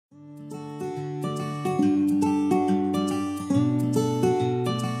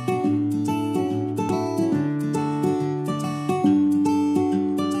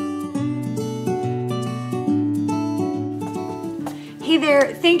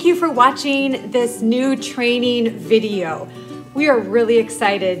there, thank you for watching this new training video. We are really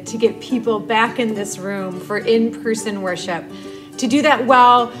excited to get people back in this room for in-person worship. To do that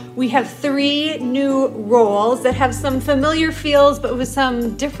well, we have 3 new roles that have some familiar feels but with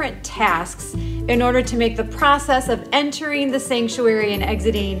some different tasks in order to make the process of entering the sanctuary and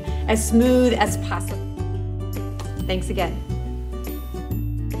exiting as smooth as possible. Thanks again.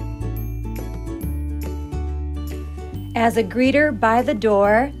 As a greeter by the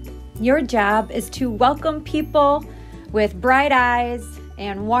door, your job is to welcome people with bright eyes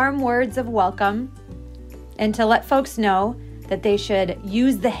and warm words of welcome, and to let folks know that they should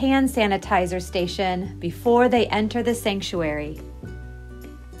use the hand sanitizer station before they enter the sanctuary.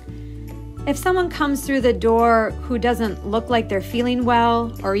 If someone comes through the door who doesn't look like they're feeling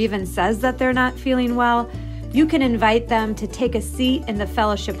well, or even says that they're not feeling well, you can invite them to take a seat in the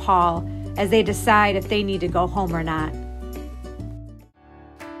fellowship hall as they decide if they need to go home or not.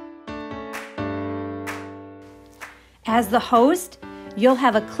 As the host, you'll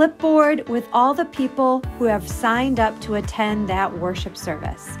have a clipboard with all the people who have signed up to attend that worship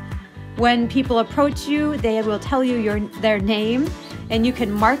service. When people approach you, they will tell you their name, and you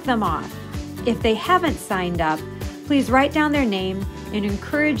can mark them off. If they haven't signed up, please write down their name and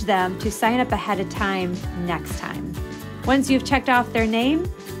encourage them to sign up ahead of time next time. Once you've checked off their name,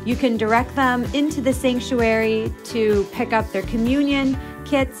 you can direct them into the sanctuary to pick up their communion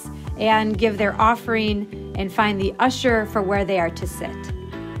kits and give their offering and find the usher for where they are to sit.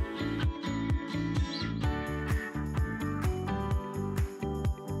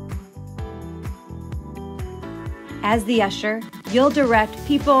 As the usher, you'll direct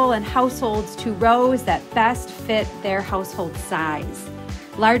people and households to rows that best fit their household size.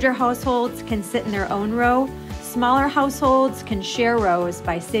 Larger households can sit in their own row. Smaller households can share rows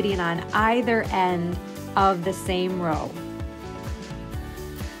by sitting on either end of the same row.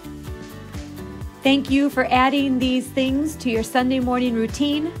 Thank you for adding these things to your Sunday morning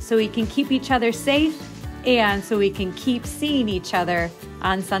routine so we can keep each other safe and so we can keep seeing each other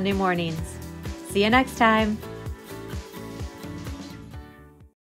on Sunday mornings. See you next time.